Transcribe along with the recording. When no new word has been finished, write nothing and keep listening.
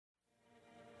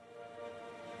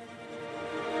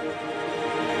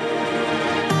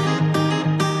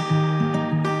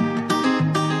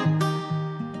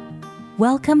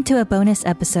Welcome to a bonus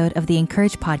episode of the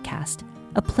Encourage Podcast,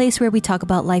 a place where we talk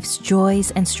about life's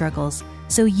joys and struggles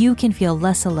so you can feel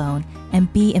less alone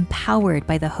and be empowered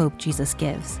by the hope Jesus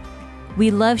gives.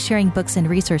 We love sharing books and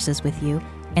resources with you,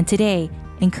 and today,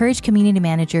 Encourage Community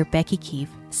Manager Becky Keefe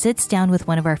sits down with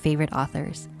one of our favorite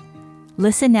authors.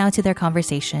 Listen now to their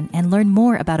conversation and learn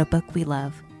more about a book we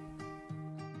love.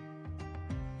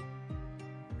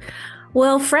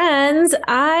 Well, friends,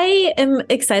 I am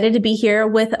excited to be here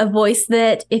with a voice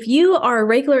that, if you are a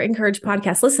regular Encourage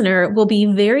podcast listener, will be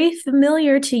very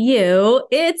familiar to you.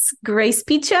 It's Grace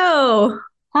P. Cho.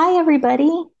 Hi, everybody.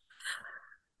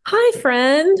 Hi,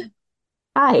 friend.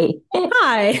 Hi.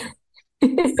 Hi.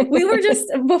 We were just,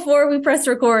 before we pressed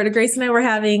record, Grace and I were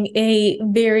having a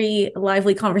very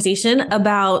lively conversation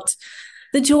about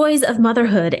the joys of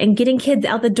motherhood and getting kids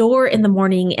out the door in the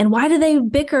morning and why do they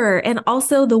bicker, and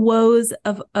also the woes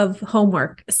of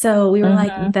homework. So we were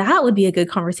like, that would be a good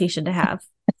conversation to have.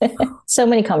 So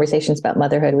many conversations about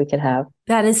motherhood we could have.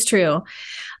 That is true.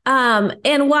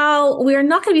 And while we're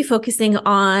not going to be focusing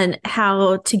on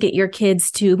how to get your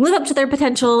kids to live up to their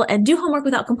potential and do homework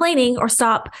without complaining or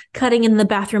stop cutting in the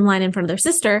bathroom line in front of their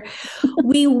sister,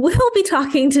 we will be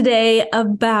talking today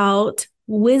about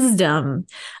wisdom.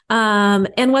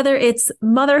 And whether it's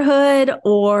motherhood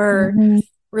or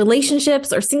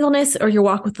relationships or singleness or your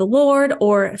walk with the Lord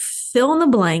or fill in the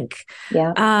blank,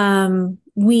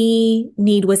 we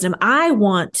need wisdom. I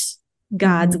want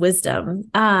God's wisdom.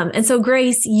 And so,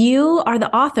 Grace, you are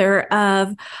the author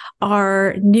of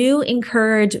our new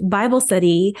Encourage Bible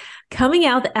study coming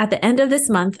out at the end of this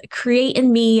month, Create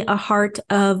in Me a Heart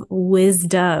of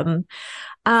Wisdom.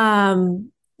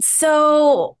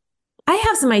 So I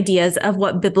have some ideas of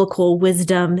what biblical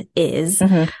wisdom is.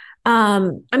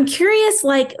 I'm curious,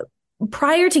 like,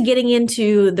 prior to getting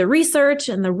into the research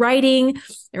and the writing and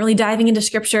really diving into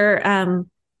scripture,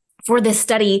 for this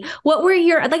study,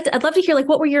 I'd love to hear, like,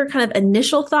 what were your kind of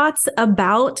initial thoughts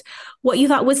about what you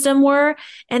thought wisdom were?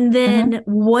 And then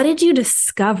what did you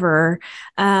discover,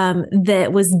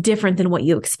 that was different than what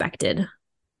you expected?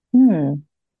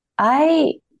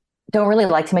 I don't really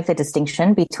like to make the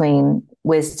distinction between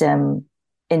wisdom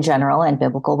in general and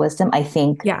biblical wisdom. I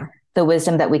think the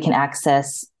wisdom that we can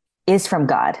access is from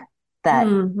God, that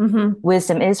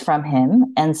wisdom is from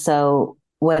Him. And so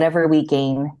whatever we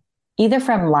gain, either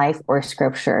from life or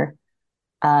scripture,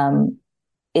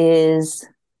 is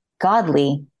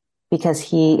godly because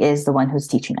He is the one who's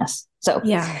teaching us. So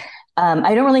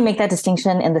I don't really make that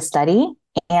distinction in the study.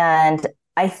 And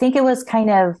I think it was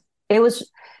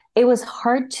it was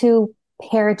hard to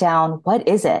pare down. What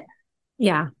is it?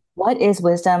 What is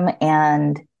wisdom,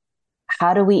 and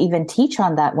how do we even teach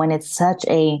on that when it's such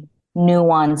a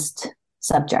nuanced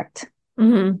subject?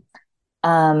 So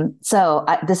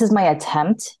this is my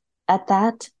attempt at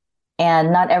that.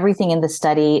 And not everything in the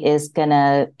study is going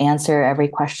to answer every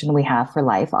question we have for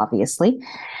life, obviously.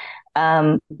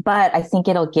 But I think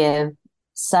it'll give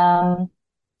some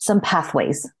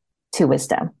pathways to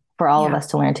wisdom for all of us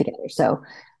to learn together. So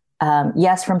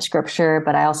yes, from scripture,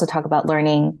 but I also talk about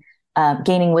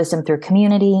gaining wisdom through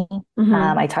community.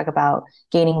 I talk about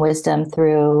gaining wisdom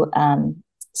through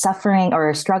suffering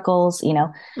or struggles,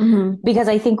 because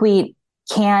I think we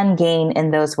can gain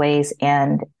in those ways.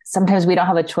 And sometimes we don't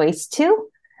have a choice to,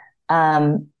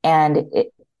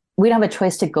 we don't have a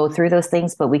choice to go through those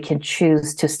things, but we can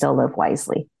choose to still live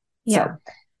wisely. So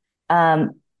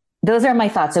those are my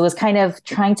thoughts. It was kind of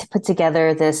trying to put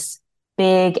together this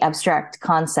big abstract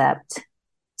concept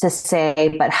to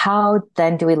say, but how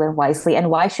then do we live wisely?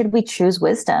 And why should we choose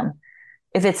wisdom?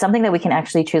 If it's something that we can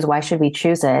actually choose, why should we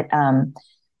choose it? And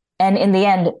in the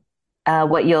end,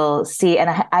 what you'll see,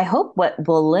 and I hope what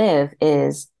we'll live,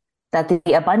 is that the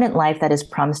abundant life that is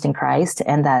promised in Christ,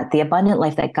 and that the abundant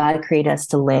life that God created us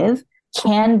to live,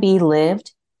 can be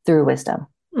lived through wisdom.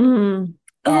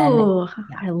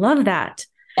 I love that.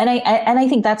 And I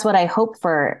think that's what I hope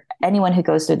for anyone who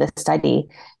goes through this study,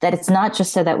 that it's not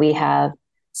just so that we have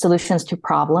solutions to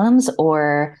problems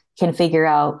or can figure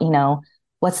out,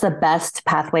 what's the best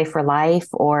pathway for life,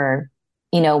 or,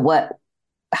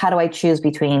 how do I choose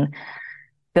between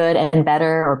good and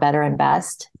better or better and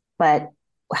best? But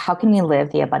how can we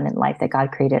live the abundant life that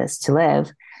God created us to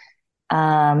live,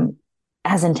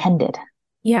 as intended?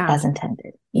 As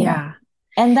intended. Know?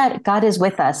 And that God is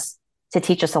with us to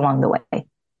teach us along the way.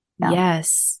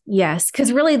 Yes.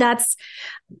 Because really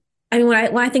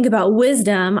when I think about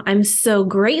wisdom, I'm so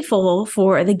grateful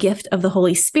for the gift of the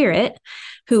Holy Spirit,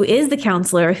 who is the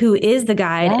counselor, who is the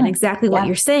guide, and exactly what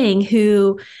you're saying,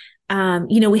 who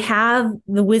we have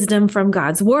the wisdom from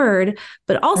God's word,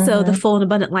 but also the full and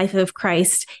abundant life of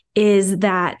Christ is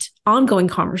that ongoing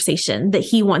conversation that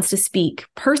he wants to speak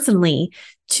personally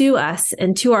to us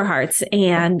and to our hearts.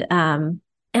 And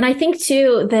I think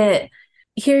too, that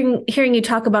hearing you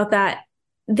talk about that,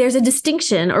 there's a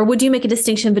distinction, or would you make a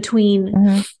distinction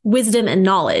between wisdom and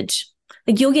knowledge?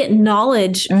 Like you'll get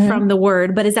knowledge from the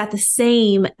word, but is that the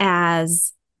same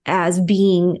as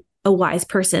being a wise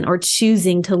person or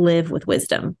choosing to live with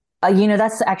wisdom?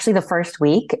 That's actually the first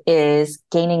week is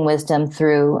gaining wisdom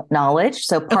through knowledge.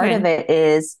 So part of it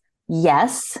is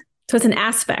yes. So it's an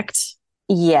aspect.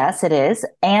 Yes, it is.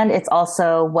 And it's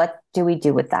also, what do we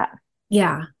do with that?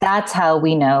 Yeah. That's how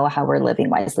we know how we're living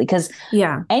wisely. Because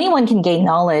anyone can gain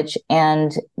knowledge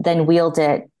and then wield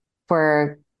it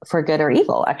for good or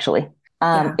evil, actually.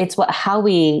 It's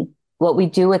what we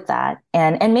do with that.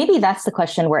 And maybe that's the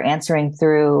question we're answering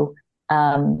through,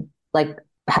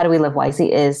 how do we live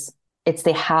wisely it's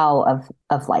the how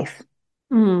of life,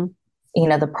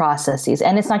 the processes.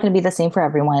 And it's not going to be the same for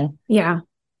everyone. Yeah.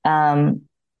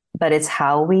 But it's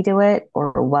how we do it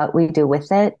or what we do with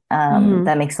it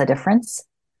that makes the difference.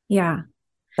 Yeah.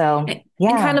 So,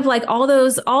 yeah. And kind of like all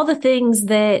the things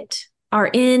that are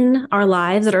in our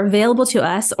lives that are available to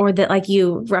us, or that, like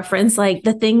you reference, like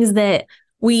the things that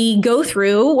we go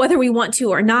through, whether we want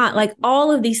to or not, like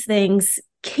all of these things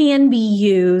can be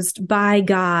used by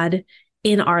God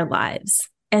in our lives.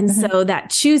 And so that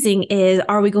choosing is,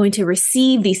 are we going to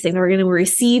receive these things? Are we going to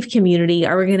receive community?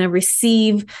 Are we going to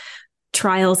receive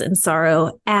trials and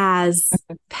sorrow as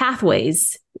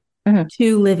pathways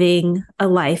to living a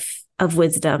life of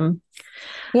wisdom?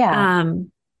 Yeah.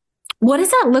 What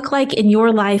does that look like in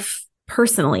your life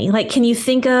personally? Like, can you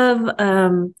think of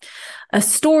a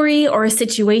story or a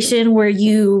situation where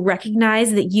you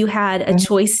recognize that you had a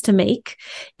choice to make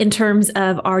in terms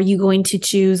of, are you going to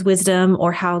choose wisdom,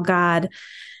 or how God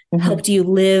helped you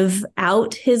live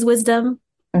out his wisdom?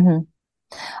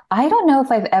 I don't know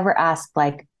if I've ever asked,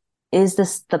 like, is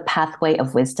this the pathway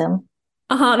of wisdom?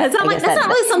 That's not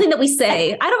really something that we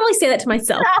say. I don't really say that to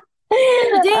myself.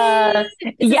 The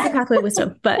pathway of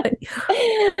wisdom, but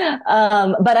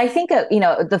I think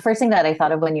the first thing that I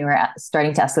thought of when you were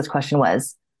starting to ask this question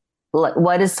was,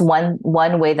 what is one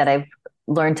way that I've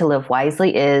learned to live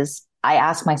wisely is I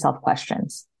ask myself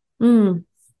questions, and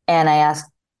I ask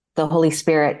the Holy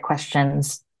Spirit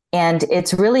questions, and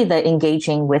it's really the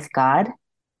engaging with God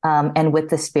and with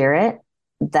the Spirit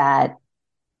that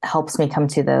helps me come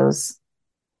to those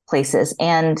places.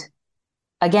 And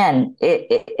again,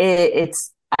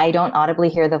 it's I don't audibly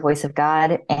hear the voice of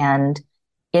God, and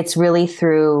it's really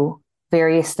through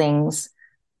various things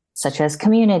such as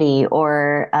community,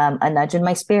 or a nudge in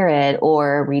my spirit,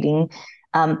 or reading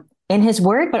in his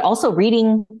word, but also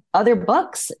reading other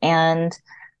books and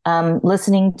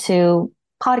listening to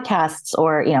podcasts,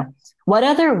 or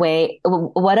whichever way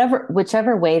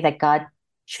that God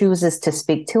chooses to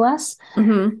speak to us.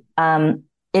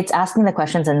 It's asking the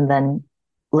questions and then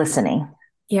listening.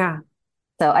 Yeah.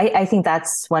 So I think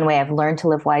that's one way I've learned to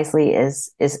live wisely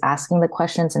is asking the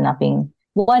questions and not being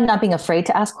afraid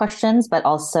to ask questions, but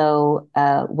also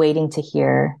waiting to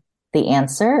hear the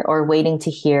answer, or waiting to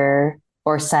hear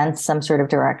or sense some sort of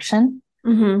direction.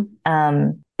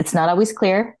 It's not always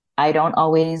clear. I don't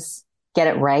always get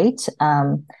it right.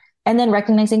 And then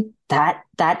recognizing that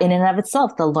in and of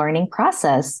itself, the learning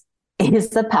process is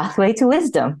the pathway to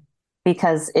wisdom,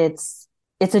 because it's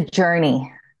a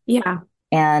journey. Yeah.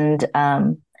 And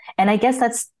I guess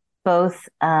that's both,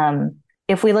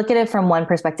 if we look at it from one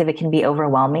perspective, it can be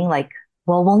overwhelming, like,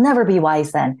 well, we'll never be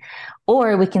wise then.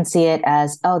 Or we can see it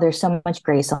as, oh, there's so much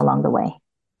grace along the way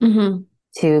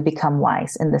to become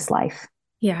wise in this life.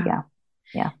 Yeah.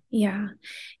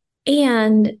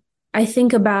 And I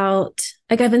think about,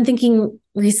 like, I've been thinking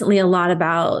recently a lot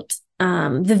about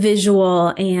the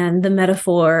visual and the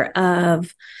metaphor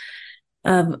of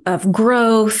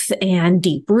growth and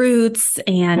deep roots,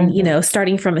 and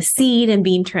starting from a seed and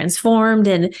being transformed.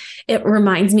 And it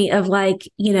reminds me of like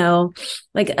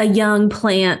a young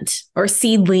plant or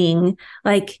seedling.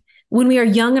 Like when we are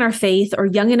young in our faith or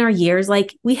young in our years,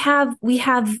 like we have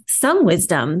some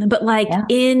wisdom, but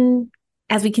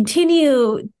as we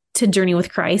continue to journey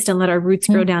with Christ and let our roots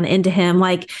grow down into him,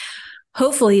 like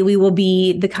hopefully we will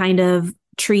be the kind of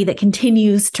tree that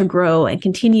continues to grow and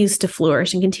continues to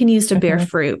flourish and continues to bear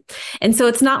fruit. And so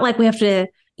it's not like we have to,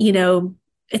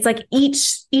 it's like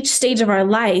each stage of our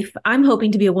life, I'm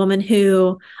hoping to be a woman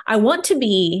who I want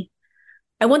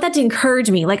that to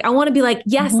encourage me. Like, I want to be like,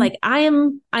 yes, like I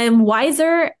am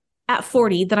wiser at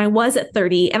 40 than I was at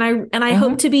 30. And I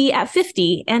hope to be at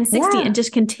 50 and 60 and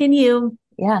just continue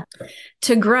Yeah.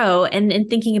 to grow and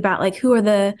thinking about like, who are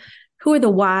the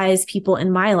wise people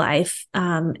in my life?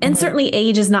 And certainly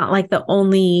age is not like the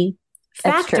only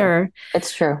factor.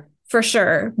 It's true. For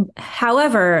sure.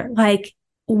 However, like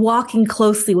walking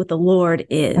closely with the Lord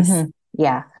is.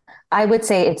 Yeah. I would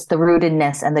say it's the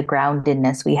rootedness and the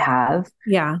groundedness we have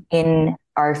in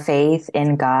our faith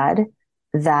in God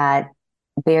that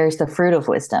bears the fruit of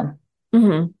wisdom.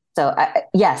 So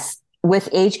yes, with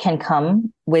age can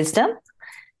come wisdom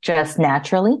just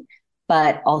naturally,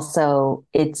 but also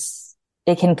it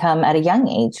can come at a young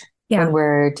age when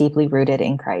we're deeply rooted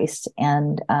in Christ.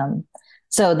 And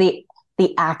so the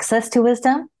access to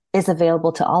wisdom is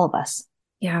available to all of us.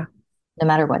 Yeah. No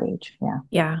matter what age. Yeah.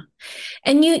 Yeah.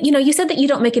 And you said that you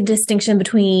don't make a distinction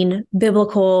between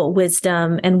biblical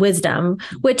wisdom and wisdom,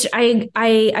 which I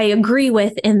agree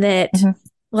with in that,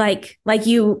 like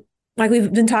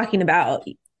we've been talking about,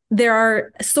 there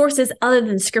are sources other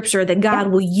than scripture that God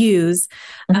will use.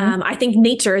 I think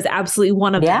nature is absolutely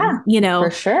one of them, for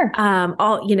sure.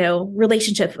 All,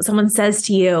 relationship, what someone says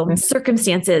to you,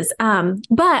 circumstances.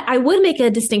 But I would make a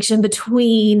distinction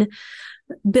between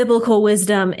biblical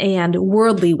wisdom and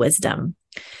worldly wisdom.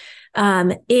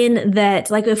 In that,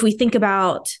 like, if we think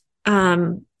about,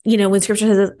 when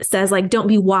scripture says like, don't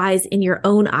be wise in your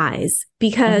own eyes,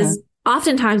 because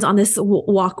oftentimes on this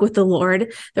walk with the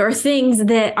Lord, there are things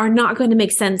that are not going to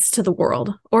make sense to the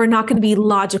world, or not going to be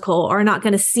logical, or not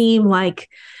going to seem like,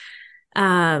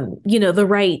 the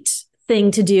right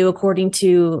thing to do according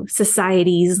to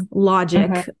society's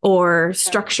logic or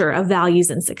structure of values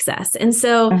and success. And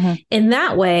so in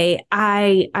that way,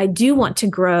 I do want to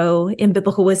grow in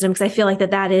biblical wisdom, because I feel like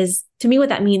that is, to me, what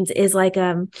that means is like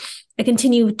a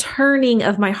continued turning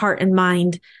of my heart and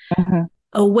mind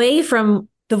away from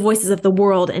the voices of the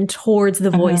world and towards the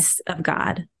voice of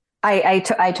God. I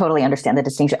totally understand the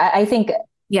distinction. I think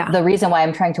the reason why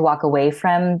I'm trying to walk away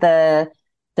from the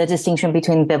distinction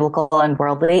between biblical and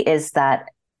worldly is that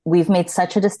we've made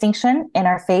such a distinction in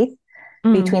our faith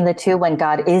between the two when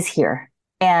God is here.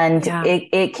 And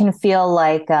it can feel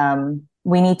like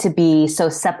we need to be so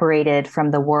separated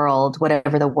from the world,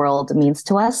 whatever the world means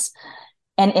to us.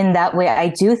 And in that way, I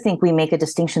do think we make a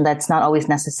distinction that's not always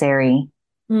necessary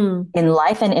in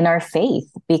life and in our faith,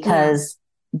 because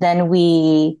then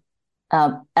we,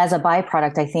 as a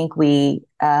byproduct, I think we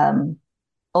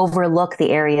overlook the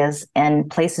areas and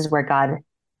places where God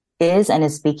is and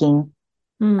is speaking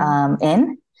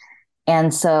in.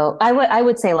 And so I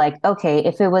would say, like, okay,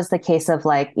 if it was the case of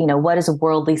like, what does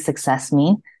worldly success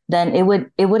mean? Then it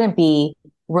wouldn't be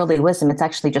worldly wisdom. It's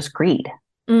actually just greed.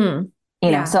 So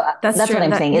that's what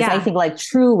I'm saying is I think like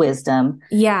true wisdom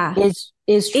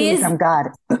is truly from God.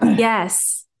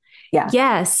 Yes. Yeah.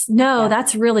 Yes. No,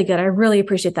 that's really good. I really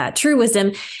appreciate that. True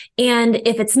wisdom. And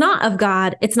if it's not of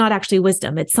God, it's not actually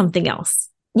wisdom. It's something else.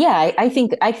 Yeah. I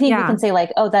think we can say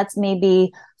like, oh, that's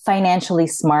maybe financially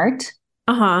smart.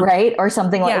 Right. Or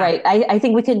something like, right. I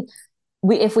think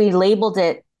if we labeled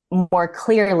it more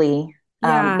clearly,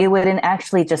 it wouldn't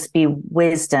actually just be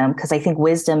wisdom. Cause I think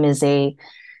wisdom is a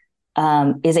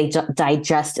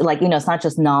digested, like, it's not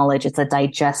just knowledge, it's a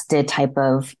digested type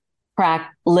of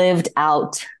lived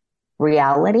out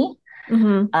reality.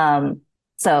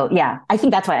 So I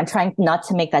think that's why I'm trying not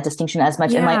to make that distinction as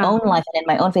much in my own life and in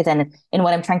my own faith and in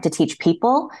what I'm trying to teach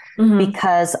people,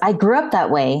 because I grew up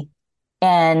that way,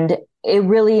 and it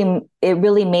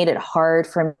really made it hard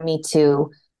for me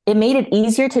it made it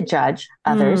easier to judge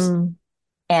others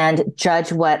and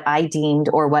judge what I deemed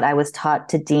or what I was taught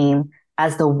to deem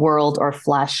as the world or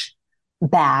flesh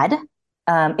bad,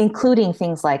 including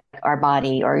things like our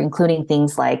body, or including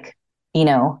things like,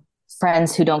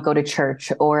 friends who don't go to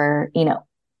church, or,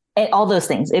 all those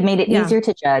things. It made it easier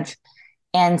to judge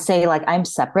and say like, I'm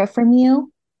separate from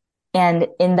you. And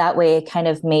in that way, it kind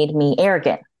of made me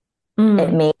arrogant.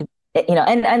 It made,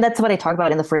 and that's what I talked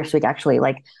about in the first week, actually.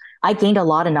 Like, I gained a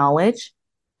lot of knowledge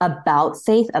about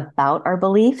faith, about our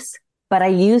beliefs, but I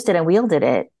used it and wielded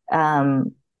it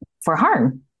for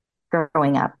harm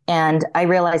growing up. And I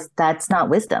realized that's not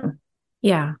wisdom.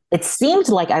 Yeah. It seemed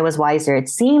like I was wiser. It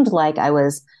seemed like I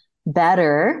was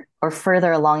better or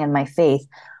further along in my faith.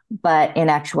 But in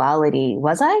actuality,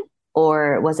 was I?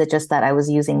 Or was it just that I was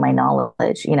using my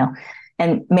knowledge,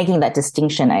 and making that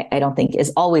distinction, I don't think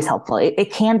is always helpful.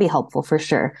 It can be helpful for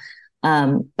sure.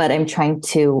 But I'm trying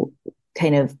to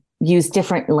kind of use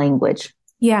different language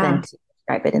than to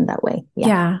describe it in that way.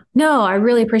 Yeah. No, I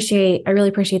really appreciate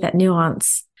that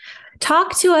nuance.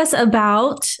 talk to us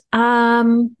about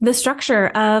the structure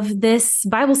of this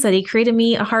Bible study, Created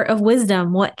Me a Heart of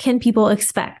Wisdom. What can people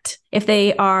expect if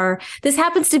they are, this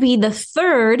happens to be the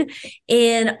third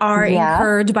in our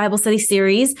Encourage Bible study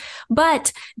series,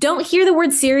 but don't hear the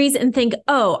word series and think,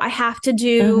 oh, I have to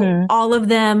do all of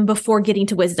them before getting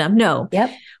to wisdom. No.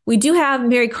 We do have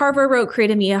Mary Carver wrote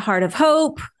Created Me a Heart of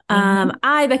Hope.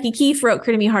 Becky Keefe wrote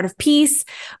Created Me a Heart of Peace.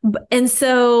 And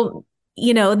so,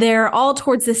 they're all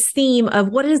towards this theme of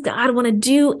what does God want to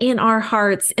do in our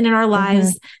hearts and in our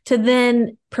lives to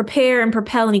then prepare and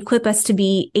propel and equip us to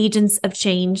be agents of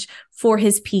change for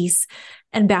his peace,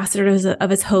 ambassadors of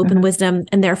his hope and wisdom.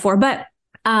 And therefore, but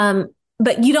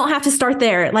you don't have to start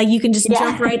there. Like you can just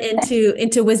jump right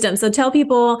into wisdom. So tell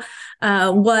people,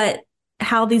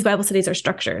 how these Bible studies are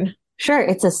structured. Sure.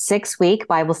 It's a 6-week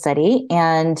Bible study.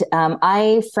 And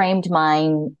I framed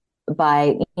mine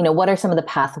by, what are some of the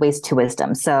pathways to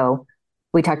wisdom? So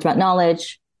we talked about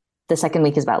knowledge. The second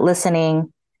week is about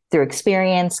listening through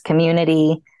experience,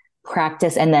 community,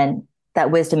 practice, and then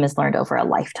that wisdom is learned over a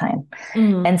lifetime.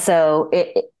 And so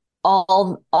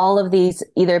all of these,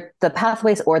 either the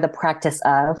pathways or the practice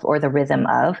of, or the rhythm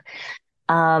of.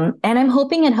 And I'm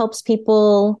hoping it helps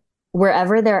people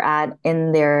wherever they're at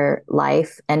in their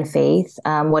life and faith,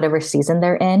 whatever season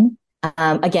they're in.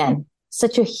 Again,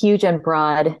 such a huge and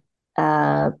broad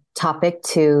topic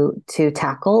to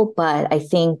tackle, but I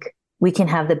think we can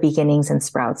have the beginnings and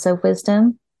sprouts of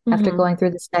wisdom after going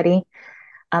through the study.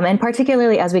 And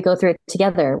particularly as we go through it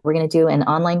together, we're going to do an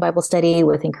online Bible study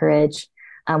with Encourage,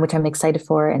 which I'm excited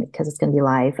for, and because it's going to be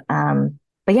live.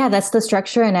 But yeah, that's the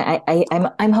structure. And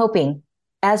I'm hoping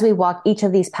as we walk each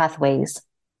of these pathways,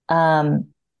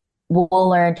 we'll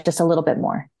learn just a little bit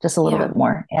more,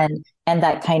 and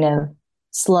that kind of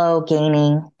slow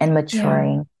gaining and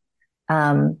maturing,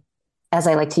 as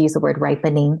I like to use the word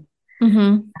ripening,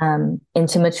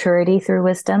 into maturity through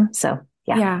wisdom. So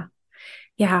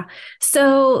Yeah.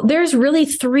 So there's really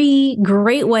 3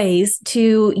 great ways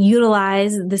to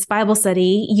utilize this Bible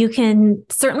study. You can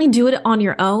certainly do it on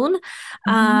your own.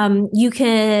 You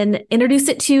can introduce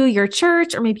it to your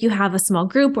church, or maybe you have a small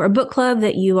group or a book club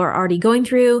that you are already going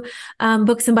through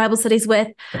books and Bible studies with.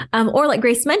 Or like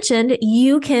Grace mentioned,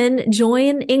 you can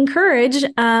join Encourage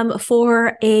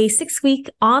for a 6-week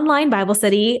online Bible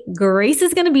study. Grace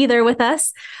is going to be there with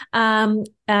us,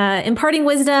 imparting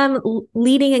wisdom,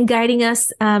 leading and guiding us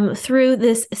through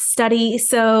this study.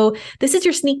 So this is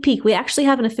your sneak peek. We actually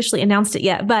haven't officially announced it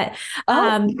yet, but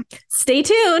stay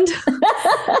tuned.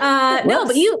 Not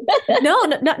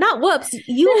whoops.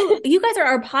 You guys are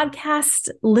our podcast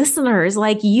listeners.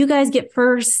 Like you guys get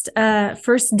first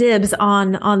dibs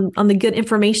on the good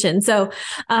information. So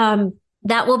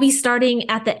that will be starting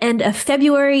at the end of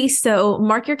February. So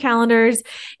mark your calendars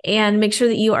and make sure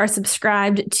that you are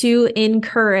subscribed to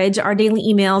Encourage, our daily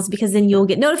emails, because then you'll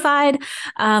get notified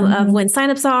of when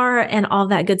signups are and all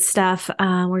that good stuff.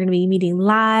 We're going to be meeting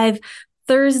live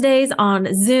Thursdays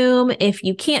on Zoom. If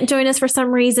you can't join us for some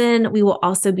reason, we will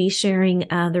also be sharing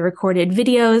the recorded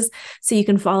videos so you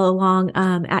can follow along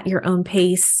at your own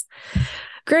pace.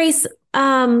 Grace,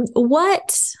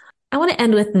 I want to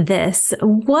end with this.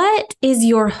 What is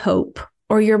your hope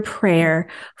or your prayer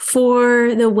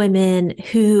for the women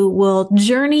who will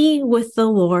journey with the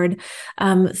Lord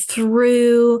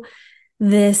through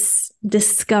this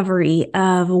discovery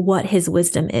of what his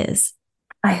wisdom is?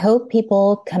 I hope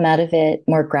people come out of it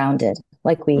more grounded,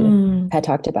 like we had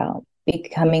talked about,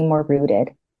 becoming more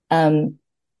rooted.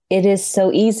 It is so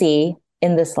easy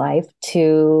in this life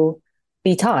to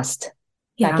be tossed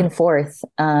back and forth.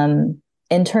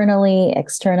 Internally,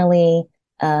 externally,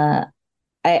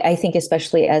 I think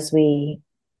especially as we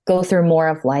go through more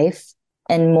of life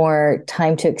and more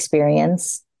time to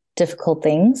experience difficult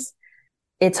things,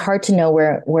 it's hard to know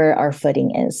where our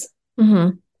footing is.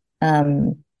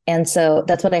 And so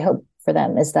that's what I hope for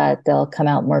them, is that they'll come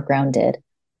out more grounded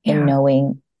in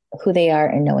knowing who they are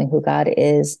and knowing who God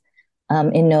is,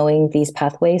 in knowing these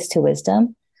pathways to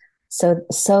wisdom,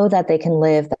 so that they can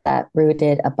live that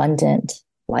rooted, abundant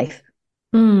life.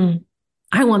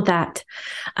 I want that.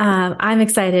 I'm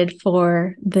excited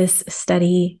for this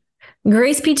study.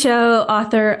 Grace P. Cho,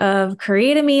 author of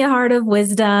Created Me a Heart of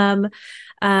Wisdom,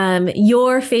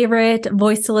 your favorite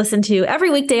voice to listen to every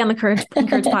weekday on the Encourage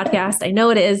podcast. I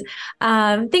know it is.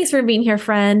 Thanks for being here,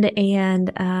 friend.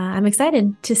 And I'm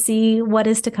excited to see what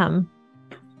is to come.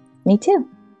 Me too.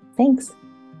 Thanks.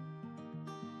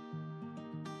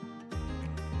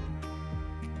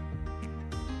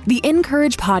 The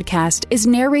Encourage podcast is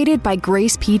narrated by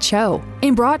Grace P. Cho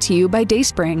and brought to you by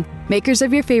Dayspring, makers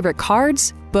of your favorite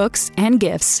cards, books, and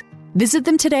gifts. Visit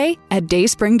them today at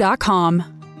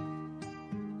dayspring.com.